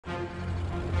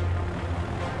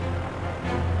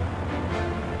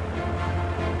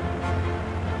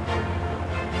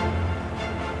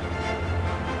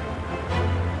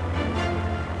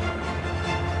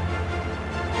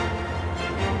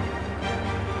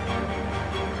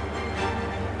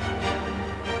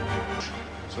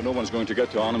So no one's going to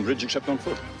get to Arnhem Bridge except on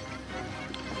foot.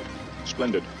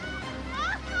 Splendid.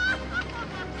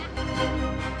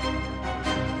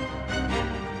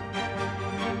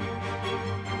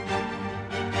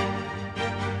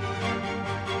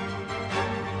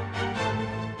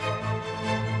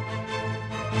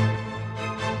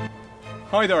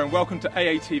 Hi there and welcome to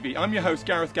AATV. I'm your host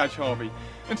Gareth Gadge Harvey,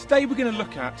 and today we're going to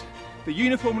look at the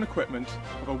uniform and equipment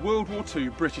of a World War II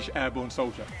British airborne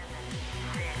soldier.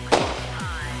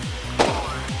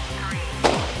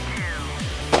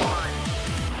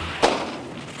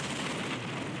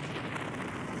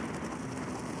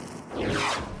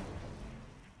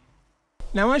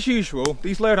 Now, as usual,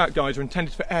 these loadout guides are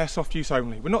intended for airsoft use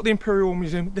only. We're not the Imperial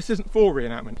Museum, this isn't for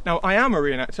reenactment. Now, I am a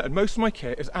reenactor and most of my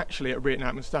kit is actually at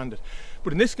reenactment standard.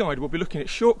 But in this guide, we'll be looking at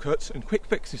shortcuts and quick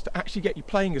fixes to actually get you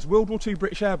playing as World War II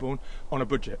British Airborne on a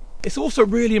budget. It's also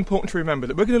really important to remember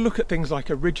that we're going to look at things like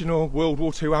original World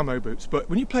War II ammo boots, but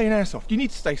when you play in airsoft, you need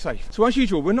to stay safe. So as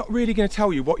usual, we're not really going to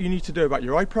tell you what you need to do about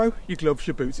your iPro, your gloves,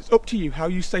 your boots. It's up to you how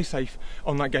you stay safe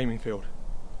on that gaming field.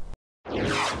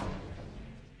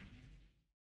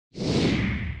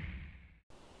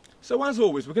 So as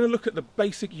always, we're going to look at the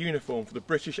basic uniform for the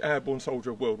British airborne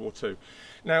soldier of World War II.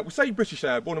 Now, we say British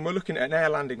airborne and we're looking at an air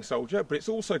landing soldier, but it's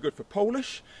also good for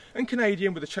Polish and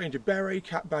Canadian with a change of beret,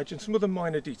 cap badge and some other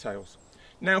minor details.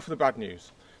 Now for the bad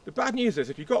news. The bad news is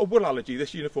if you've got a wool allergy,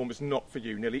 this uniform is not for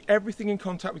you. Nearly everything in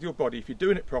contact with your body, if you're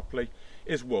doing it properly,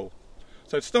 is wool.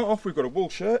 So to start off, we've got a wool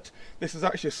shirt. This is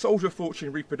actually a Soldier of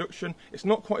Fortune reproduction. It's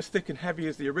not quite as thick and heavy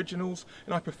as the originals,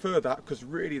 and I prefer that because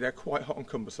really they're quite hot and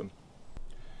cumbersome.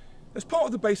 As part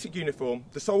of the basic uniform,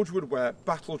 the soldier would wear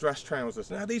battle dress trousers.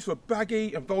 Now these were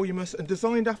baggy and voluminous and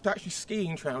designed after actually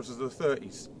skiing trousers of the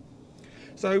 30s.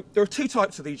 So there are two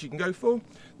types of these you can go for.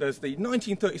 There's the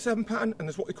 1937 pattern and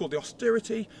there's what they call the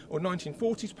austerity or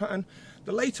 1940s pattern.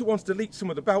 The later ones delete some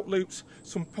of the belt loops,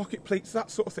 some pocket pleats,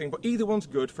 that sort of thing, but either one's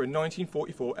good for a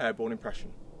 1944 airborne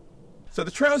impression. So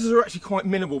the trousers are actually quite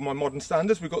minimal by modern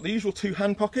standards. We've got the usual two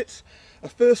hand pockets, a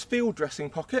first field dressing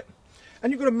pocket,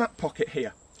 and you've got a map pocket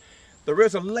here. There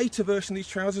is a later version of these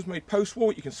trousers made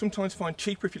post-war. You can sometimes find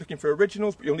cheaper if you're looking for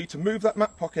originals, but you'll need to move that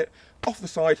map pocket off the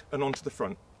side and onto the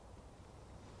front.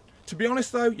 To be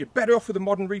honest though, you're better off with a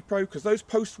modern repro because those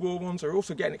post-war ones are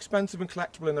also getting expensive and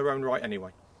collectible in their own right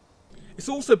anyway. It's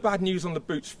also bad news on the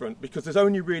boots front because there's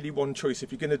only really one choice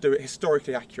if you're going to do it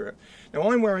historically accurate.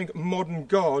 Now I'm wearing modern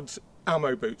Guards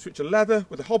ammo boots, which are leather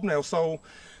with a hobnail sole.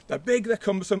 They're big, they're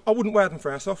cumbersome. I wouldn't wear them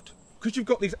for airsoft because you've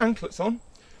got these anklets on,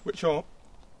 which are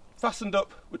fastened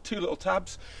up with two little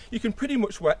tabs. You can pretty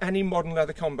much wear any modern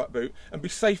leather combat boot and be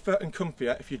safer and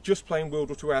comfier if you're just playing World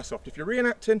War II airsoft. If you're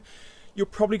reenacting, you're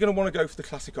probably going to want to go for the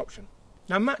classic option.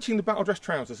 Now matching the battle dress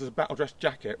trousers is a battle dress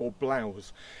jacket or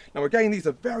blouse. Now again, these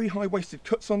are very high-waisted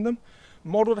cuts on them,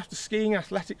 modelled after skiing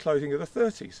athletic clothing of the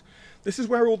 30s. This is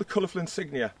where all the colourful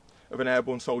insignia of an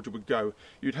airborne soldier would go.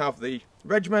 You'd have the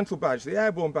regimental badge, the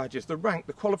airborne badges, the rank,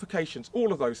 the qualifications,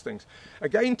 all of those things.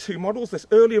 Again, two models, this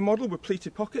earlier model with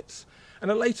pleated pockets and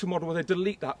a later model where they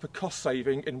delete that for cost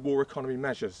saving in war economy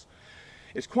measures.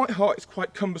 It's quite hot, it's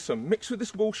quite cumbersome. Mixed with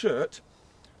this wool shirt,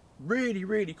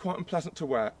 really quite unpleasant to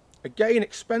wear. Again,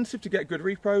 expensive to get good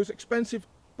repros, expensive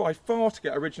by far to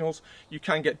get originals. You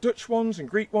can get Dutch ones and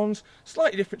Greek ones,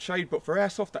 slightly different shade, but for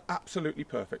airsoft they're absolutely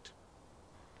perfect.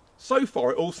 So far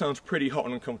it all sounds pretty hot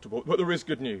and uncomfortable, but there is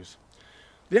good news.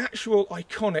 The actual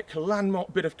iconic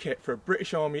landmark bit of kit for a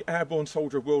British Army airborne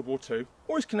soldier of World War II,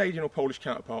 or his Canadian or Polish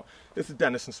counterpart, is the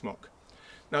Denison smock.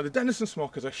 Now the Denison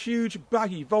smock is a huge,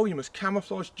 baggy, voluminous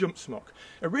camouflage jump smock,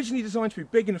 originally designed to be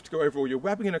big enough to go over all your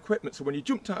webbing and equipment so when you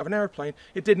jumped out of an aeroplane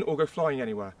it didn't all go flying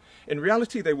anywhere. In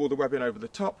reality they wore the webbing over the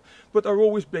top, but they're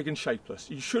always big and shapeless.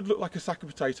 You should look like a sack of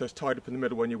potatoes tied up in the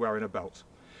middle when you're wearing a belt.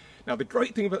 Now the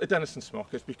great thing about the Denison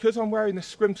smock is because I'm wearing this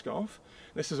scrim scarf,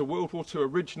 this is a World War II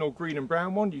original green and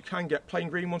brown one, you can get plain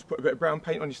green ones, put a bit of brown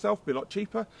paint on yourself, be a lot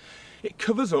cheaper. It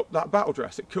covers up that battle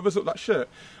dress, it covers up that shirt.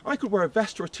 I could wear a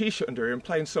vest or a t-shirt under here and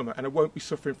play in summer and I won't be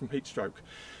suffering from heat stroke.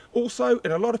 Also,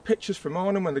 in a lot of pictures from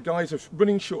Arnhem when the guys are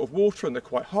running short of water and they're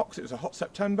quite hot because it was a hot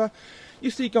September,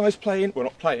 you see guys playing, well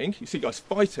not playing, you see guys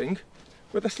fighting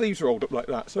with their sleeves rolled up like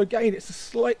that. So again, it's a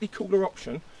slightly cooler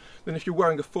option than if you're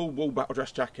wearing a full wool battle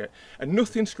dress jacket, and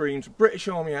nothing screams British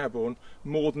Army Airborne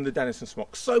more than the Denison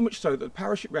smock, so much so that the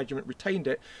Parachute Regiment retained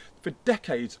it for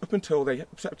decades up until they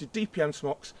accepted DPM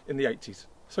smocks in the 80s.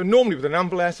 So normally with an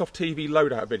Anvil Airsoft TV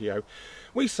loadout video,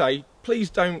 we say please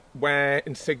don't wear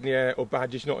insignia or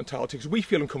badges you're not entitled to because we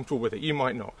feel uncomfortable with it, you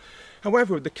might not.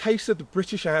 However, in the case of the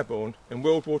British Airborne in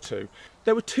World War II,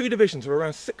 there were two divisions of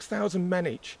around 6,000 men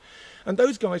each. And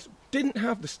those guys didn't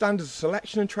have the standards of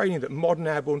selection and training that modern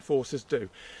airborne forces do.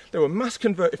 They were mass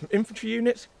converted from infantry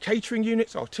units, catering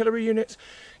units, artillery units,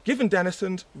 given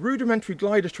denisons, rudimentary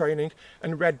glider training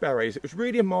and red berets. It was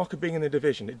really a mark of being in the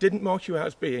division. It didn't mark you out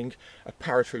as being a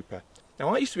paratrooper.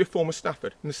 Now, I used to be a former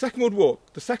Stafford. In the Second World War,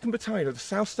 the 2nd Battalion of the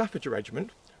South Staffordshire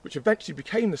Regiment, which eventually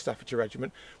became the Staffordshire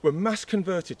Regiment, were mass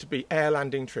converted to be air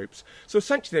landing troops. So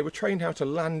essentially they were trained how to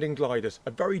land in gliders,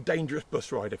 a very dangerous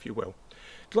bus ride, if you will.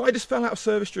 Gliders fell out of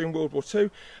service during World War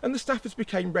II, and the Staffords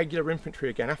became regular infantry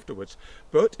again afterwards.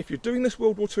 But if you're doing this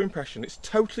World War II impression, it's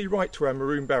totally right to wear a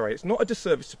maroon beret. It's not a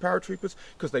disservice to paratroopers,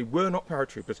 because they were not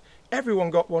paratroopers.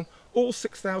 Everyone got one, all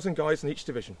 6,000 guys in each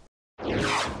division.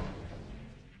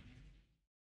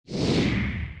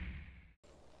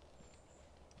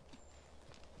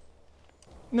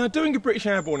 Now, doing a British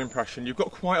Airborne impression, you've got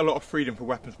quite a lot of freedom for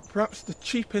weapons. Perhaps the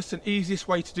cheapest and easiest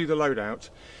way to do the loadout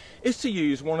is to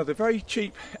use one of the very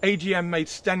cheap AGM made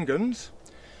Sten guns.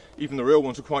 Even the real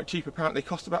ones are quite cheap, apparently they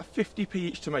cost about 50p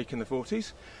each to make in the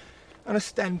 40s. And a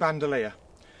Sten bandolier.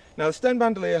 Now, the Sten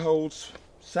bandolier holds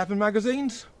 7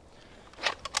 magazines.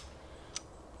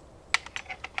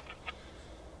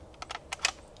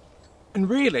 And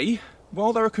really,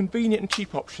 while they're a convenient and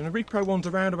cheap option, the repro one's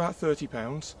around about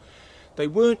 £30. They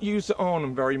weren't used at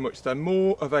Arnhem very much. They're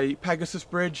more of a Pegasus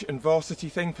Bridge and Varsity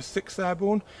thing for 6th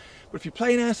Airborne. But if you're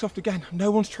playing Airsoft, again,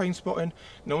 no one's train spotting,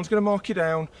 no one's going to mark you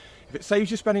down. If it saves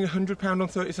you spending £100 on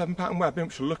 37 pattern webbing,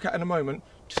 which we'll look at in a moment,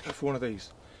 just go for one of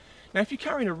these. Now, if you're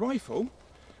carrying a rifle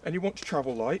and you want to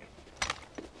travel light,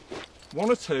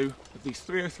 one or two of these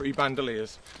 303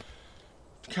 bandoliers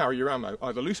to carry your ammo,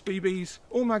 either loose BBs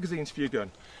or magazines for your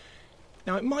gun.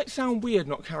 Now, it might sound weird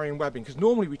not carrying webbing, because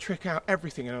normally we trick out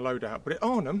everything in a loadout, but at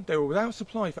Arnhem they were without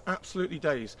supply for absolutely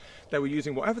days. They were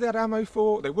using whatever they had ammo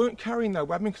for, they weren't carrying their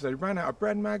webbing because they ran out of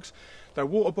bread mags, their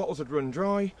water bottles had run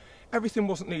dry, everything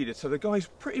wasn't needed, so the guys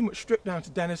pretty much stripped down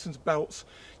to denisons, belts.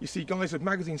 You see guys with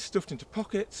magazines stuffed into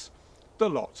pockets, the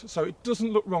lot. So it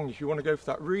doesn't look wrong if you want to go for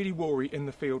that really wary in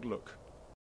the field look.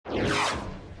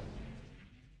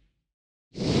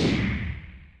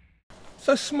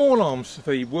 So small arms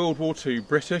for the World War II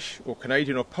British or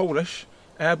Canadian or Polish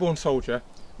airborne soldier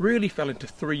really fell into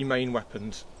 3 main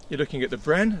weapons. You're looking at the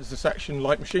Bren as the section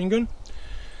light machine gun,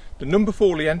 the number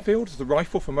 4 Lee Enfield as the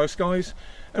rifle for most guys,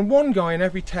 and one guy in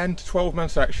every 10 to 12 man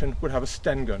section would have a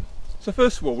Sten gun. So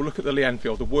first of all, we'll look at the Lee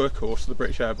Enfield, the workhorse of the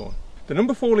British Airborne. The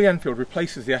number 4 Lee Enfield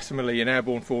replaces the SMLE in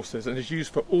airborne forces and is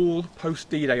used for all post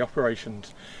D-Day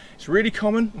operations. It's really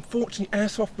common. Unfortunately,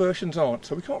 Airsoft versions aren't,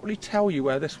 so we can't really tell you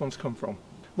where this one's come from.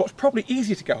 What's probably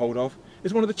easier to get hold of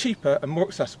is one of the cheaper and more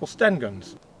accessible Sten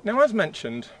guns. Now, as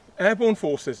mentioned, airborne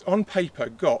forces on paper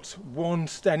got 1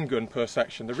 Sten gun per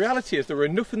section. The reality is there were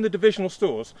enough in the divisional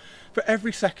stores for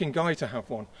every second guy to have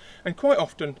one, and quite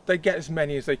often they get as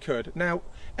many as they could. Now,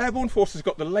 airborne forces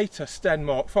got the later Sten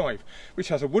Mark V, which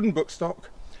has a wooden buttstock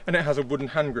and it has a wooden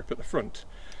hand grip at the front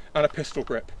and a pistol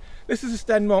grip. This is a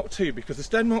Sten Mark II because the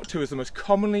Sten Mark II is the most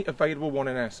commonly available one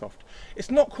in Airsoft.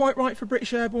 It's not quite right for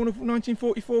British Airborne of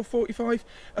 1944-45.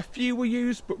 A few were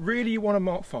used, but really you want a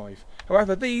Mark V.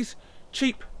 However, these,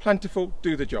 cheap, plentiful,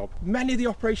 do the job. Many of the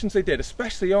operations they did,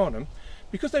 especially Arnhem,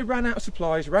 because they ran out of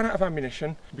supplies, ran out of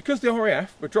ammunition, because the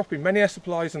RAF were dropping many air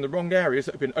supplies in the wrong areas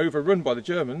that had been overrun by the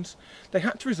Germans, they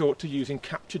had to resort to using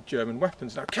captured German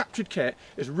weapons. Now, captured kit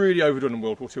is really overdone in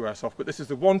World War II Airsoft, but this is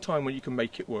the one time when you can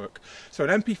make it work. So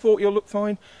an MP40 will look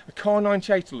fine, a Kar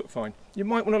 98 will look fine. You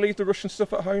might want to leave the Russian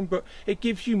stuff at home, but it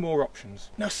gives you more options.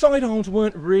 Now, sidearms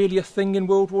weren't really a thing in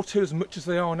World War II as much as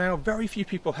they are now. Very few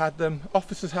people had them.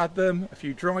 Officers had them, a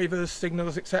few drivers,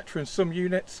 signallers, etc. in some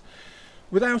units.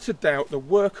 Without a doubt, the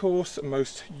workhorse and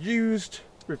most used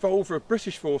revolver of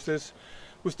British forces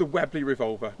was the Webley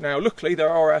revolver. Now, luckily, there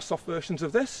are Airsoft versions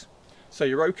of this, so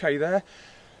you're okay there.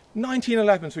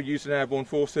 1911s were used in airborne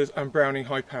forces and Browning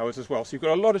high powers as well, so you've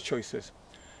got a lot of choices.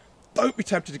 Don't be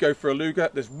tempted to go for a Luger.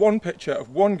 There's one picture of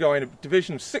one guy in a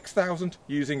division of 6,000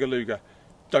 using a Luger.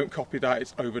 Don't copy that,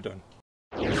 it's overdone.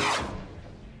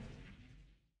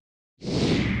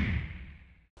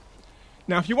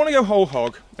 Now, if you want to go whole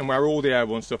hog and wear all the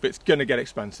airborne stuff, it's going to get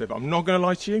expensive. I'm not going to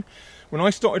lie to you. When I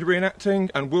started reenacting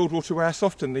and World War II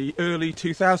Airsoft in the early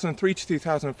 2003 to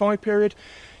 2005 period,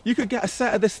 you could get a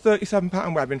set of this 37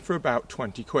 pattern webbing for about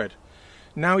 20 quid.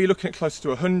 Now you're looking at closer to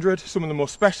 100. Some of the more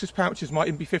specialist pouches might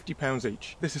even be £50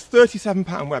 each. This is 37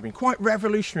 pattern webbing, quite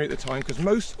revolutionary at the time because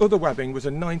most other webbing was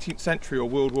a 19th century or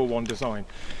World War I design.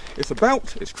 It's a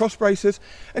belt, it's cross braces,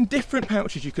 and different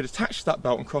pouches you could attach to that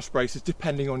belt and cross braces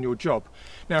depending on your job.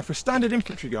 Now for a standard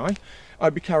infantry guy,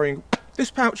 I'd be carrying,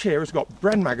 this pouch here has got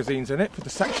Bren magazines in it for the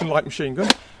section light machine gun.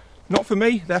 Not for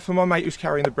me, they're for my mate who's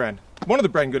carrying the Bren. One of the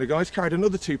Bren gunner guys carried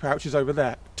another 2 pouches over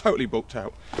there, totally bulked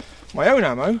out. My own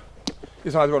ammo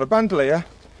is either on a bandolier,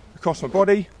 across my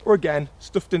body, or again,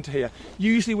 stuffed into here,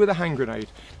 usually with a hand grenade.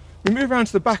 We move around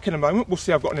to the back in a moment, we'll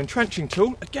see I've got an entrenching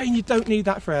tool. Again, you don't need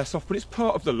that for airsoft, but it's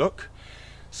part of the look.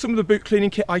 Some of the boot cleaning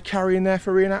kit I carry in there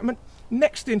for reenactment.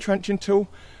 Next to the entrenching tool,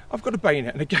 I've got a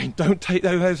bayonet, and again, don't take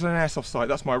those on an airsoft site.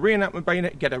 That's my reenactment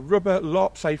bayonet, get a rubber,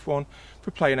 LARP safe one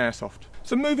for playing airsoft.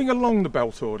 So moving along the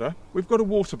belt order, we've got a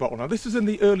water bottle. Now this is in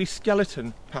the early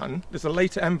skeleton pattern. There's a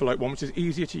later envelope one which is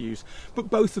easier to use,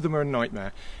 but both of them are a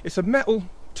nightmare. It's a metal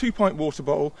 2-pint water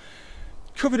bottle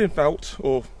covered in felt,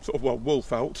 or sort of, well, wool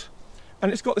felt,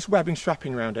 and it's got this webbing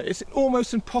strapping around it. It's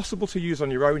almost impossible to use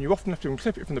on your own. You often have to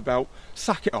unclip it from the belt,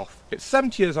 sack it off. It's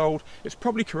 70 years old, it's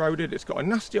probably corroded, it's got a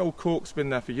nasty old cork, it's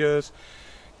been there for years.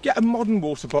 Get a modern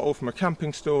water bottle from a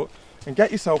camping store and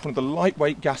get yourself one of the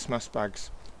lightweight gas mask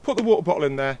bags. Put the water bottle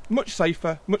in there, much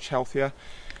safer, much healthier.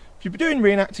 If you're doing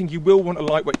reenacting, you will want a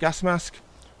lightweight gas mask.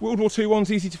 World War II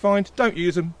ones, easy to find, don't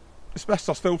use them.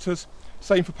 Asbestos filters,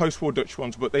 same for post-war Dutch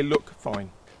ones, but they look fine.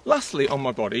 Lastly, on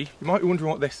my body, you might be wondering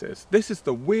what this is. This is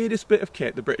the weirdest bit of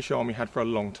kit the British Army had for a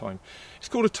long time. It's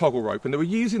called a toggle rope, and they were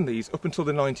using these up until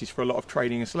the 90s for a lot of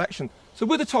training and selection. So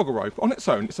with a toggle rope, on its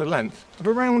own, it's a length of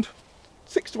around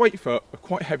 6 to 8 foot of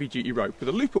quite heavy duty rope with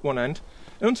a loop at one end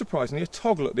and unsurprisingly a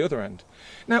toggle at the other end.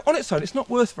 Now on its own it's not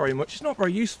worth very much, it's not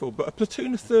very useful, but a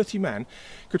platoon of 30 men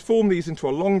could form these into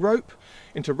a long rope,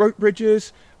 into rope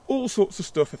bridges, all sorts of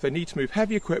stuff if they need to move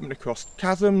heavy equipment across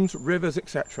chasms, rivers,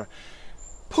 etc.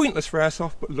 Pointless for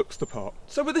airsoft, but looks the part.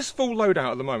 So with this full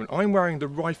loadout at the moment, I'm wearing the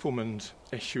Rifleman's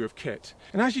issue of kit.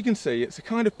 And as you can see, it's a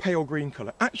kind of pale green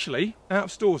colour. Actually, out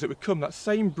of stores it would come that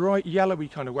same bright yellowy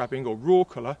kind of webbing or raw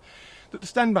colour that the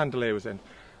Sten bandolier was in.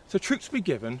 So troops will be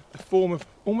given a form of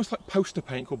almost like poster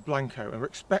paint called Blanco and are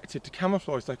expected to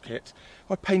camouflage their kit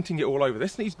by painting it all over.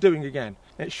 This needs doing again.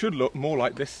 And it should look more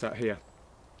like this set here.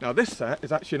 Now this set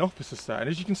is actually an officer's set, and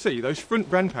as you can see, those front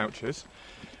Bren pouches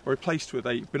are replaced with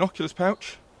a binoculars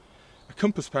pouch, a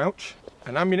compass pouch,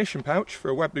 an ammunition pouch for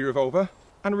a Webley revolver,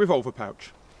 and a revolver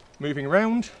pouch. Moving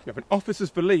around, you have an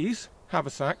officer's valise,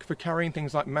 haversack for carrying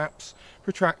things like maps,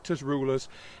 protractors, rulers,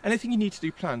 anything you need to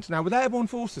do plans. Now with airborne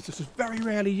forces this is very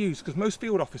rarely used because most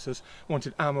field officers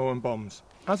wanted ammo and bombs.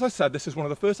 As I said, this is one of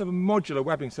the first ever modular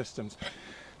webbing systems.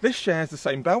 This shares the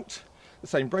same belt, the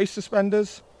same brace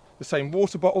suspenders, the same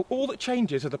water bottle. All that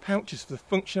changes are the pouches for the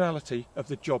functionality of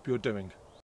the job you're doing.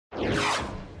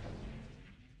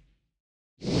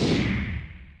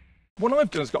 One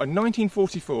I've done has got a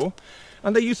 1944,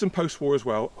 and they used them post-war as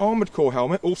well, armoured core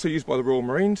helmet, also used by the Royal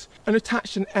Marines, and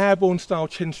attached an airborne style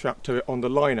chin strap to it on the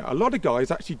liner. A lot of guys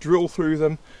actually drill through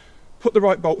them, put the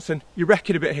right bolts in. You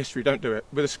wreck it a bit of history, don't do it.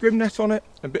 With a scrim net on it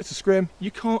and bits of scrim, you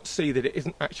can't see that it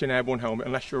isn't actually an airborne helmet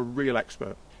unless you're a real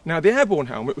expert. Now the airborne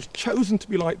helmet was chosen to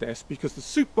be like this because the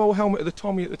Soup Bowl helmet of the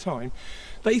Tommy at the time,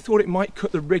 they thought it might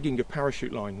cut the rigging of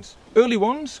parachute lines. Early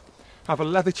ones have a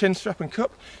leather chin strap and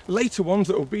cup. Later ones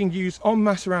that were being used en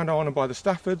masse around Arnhem by the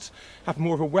Staffords have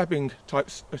more of a webbing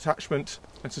type attachment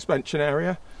and suspension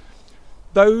area.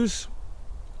 Those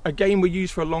again were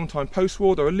used for a long time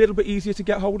post-war. They're a little bit easier to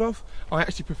get hold of. I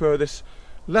actually prefer this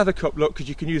leather cup look because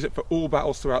you can use it for all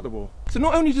battles throughout the war. So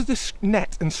not only does this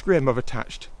net and scrim I've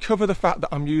attached cover the fact that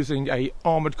I'm using a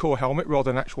armoured core helmet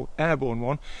rather than an actual airborne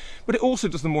one, but it also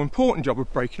does the more important job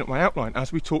of breaking up my outline,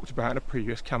 as we talked about in a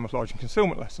previous camouflage and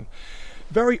concealment lesson.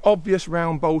 Very obvious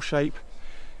round bowl shape,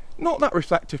 not that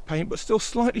reflective paint, but still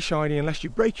slightly shiny unless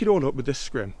you break it all up with this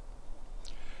scrim.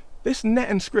 This net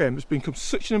and scrim has become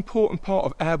such an important part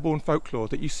of airborne folklore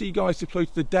that you see guys deployed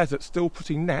to the desert still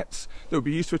putting nets that would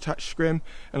be used to attach scrim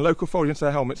and local foliage to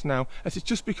their helmets now, as it's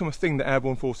just become a thing that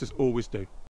airborne forces always do.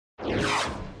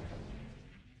 The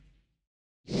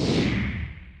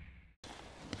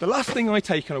last thing I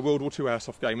take on a World War II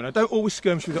airsoft game, and I don't always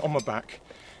skirmish with it on my back,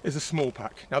 is a small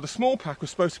pack. Now the small pack was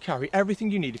supposed to carry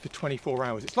everything you needed for 24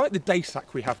 hours. It's like the day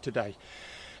sack we have today.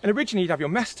 And originally you'd have your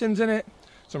mess tins in it,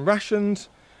 some rations,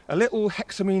 a little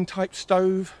hexamine type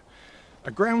stove,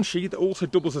 a ground sheet that also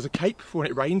doubles as a cape for when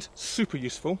it rains, super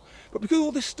useful. But because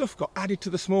all this stuff got added to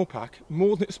the small pack,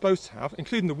 more than it's supposed to have,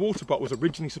 including the water bottle was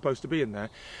originally supposed to be in there,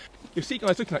 you see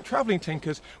guys looking like travelling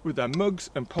tinkers with their mugs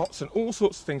and pots and all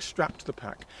sorts of things strapped to the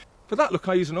pack. For that look,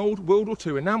 I use an old World War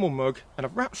II enamel mug and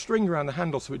I've wrapped string around the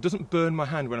handle so it doesn't burn my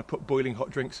hand when I put boiling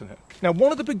hot drinks in it. Now,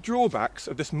 one of the big drawbacks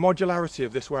of this modularity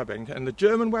of this webbing, and the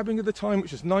German webbing of the time,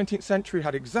 which was 19th century,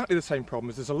 had exactly the same problem,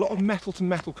 is there's a lot of metal to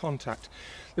metal contact.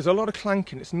 There's a lot of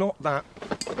clanking. It's not that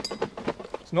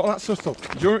subtle.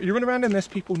 You run around in this,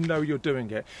 people know you're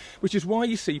doing it, which is why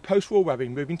you see post-war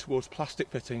webbing moving towards plastic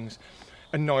fittings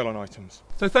and nylon items.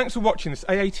 So thanks for watching this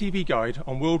AATV guide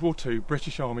on World War II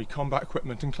British Army combat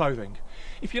equipment and clothing.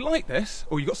 If you like this,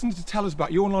 or you've got something to tell us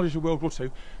about your knowledge of World War II,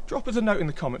 drop us a note in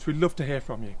the comments. We'd love to hear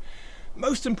from you.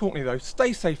 Most importantly though,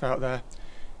 stay safe out there.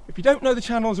 If you don't know the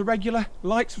channel as a regular,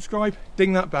 like, subscribe,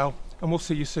 ding that bell, and we'll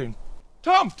see you soon.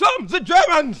 Tom, the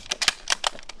Germans!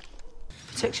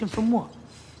 Protection from what?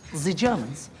 The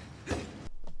Germans?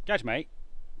 Gadge, mate,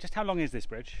 just how long is this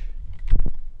bridge?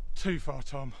 Too far,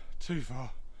 Tom. Too far.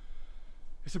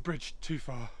 It's a bridge too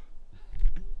far.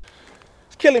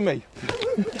 It's killing me.